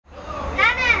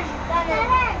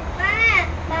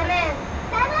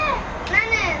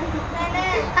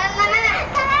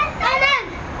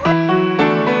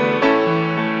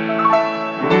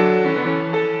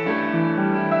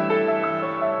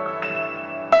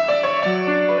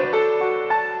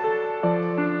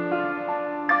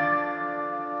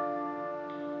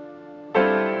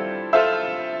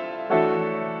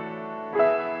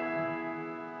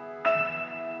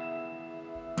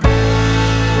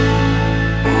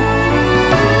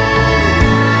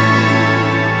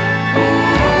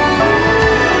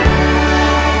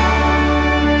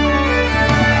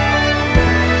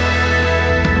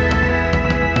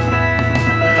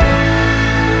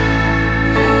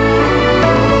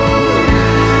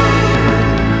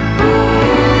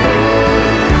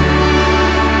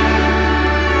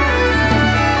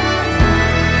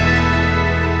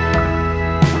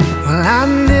I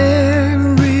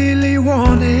never really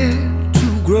wanted to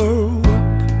grow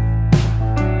up,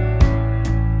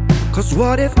 'cause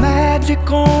what if magic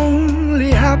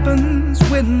only happens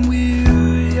when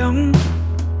we're young?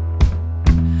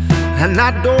 And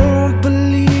I don't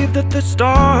believe that the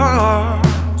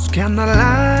stars can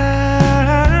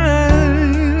align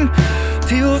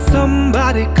till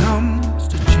somebody comes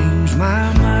to change my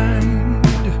mind.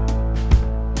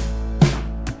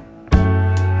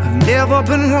 Never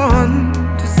been one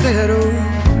to settle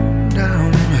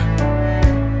down,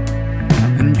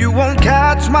 and you won't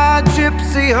catch my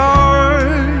gypsy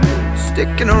heart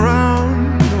sticking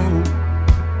around, no.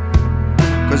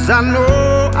 'Cause I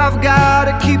know I've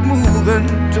gotta keep moving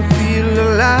to feel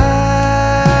alive,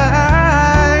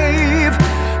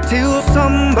 till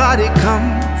somebody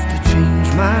comes to change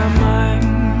my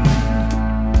mind,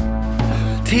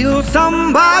 till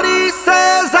somebody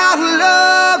says I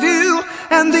love you,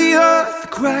 and the earth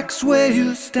cracks where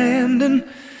you're standing,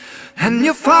 and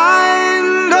you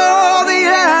find all the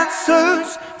answers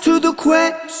to the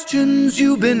questions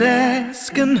you've been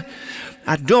asking.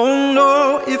 I don't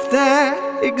know if that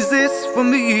exists for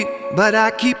me, but I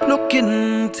keep looking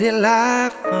till I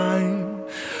find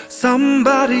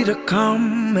somebody to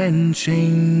come and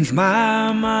change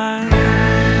my mind.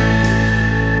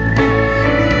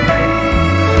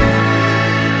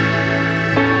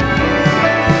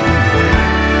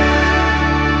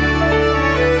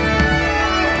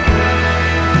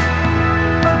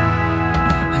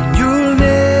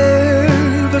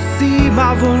 See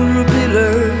my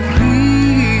vulnerability,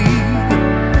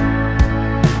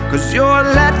 'cause you're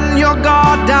letting your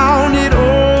guard down, it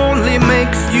only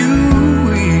makes you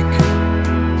weak.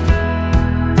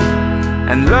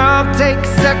 And love takes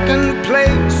second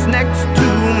place next to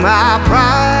my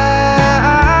pride,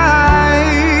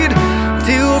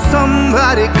 till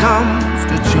somebody comes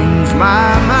to change my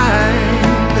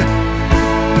mind,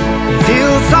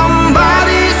 till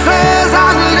somebody says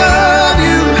I love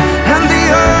you, and the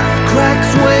earth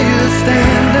cracks where you're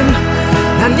standing,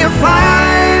 and you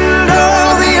find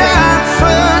all the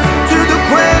answers to the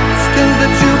questions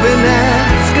that you've been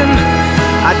asking.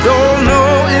 I don't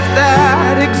know if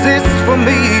that exists for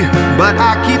me, but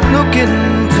I keep looking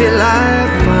till I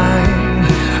find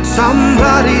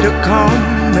somebody to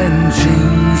come and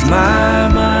change my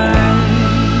mind.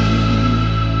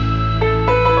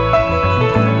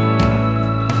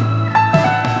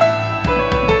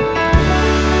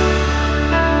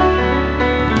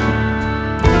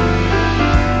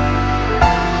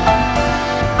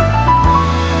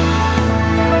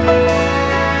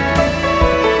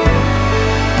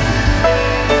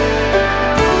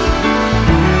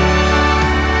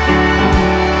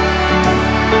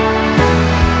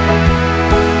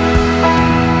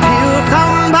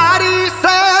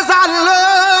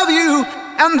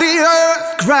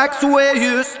 Cracks where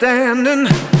you're standing,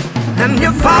 and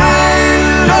you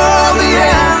find all the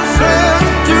answers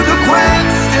to the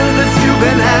questions that you've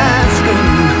been asking.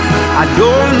 I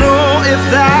don't know if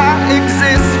that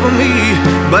exists for me,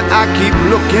 but I keep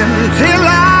looking till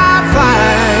I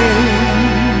find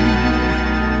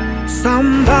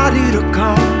somebody to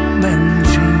come and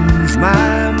change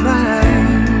my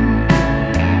mind,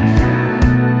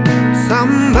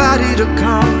 somebody to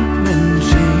come and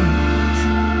change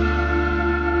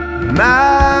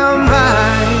my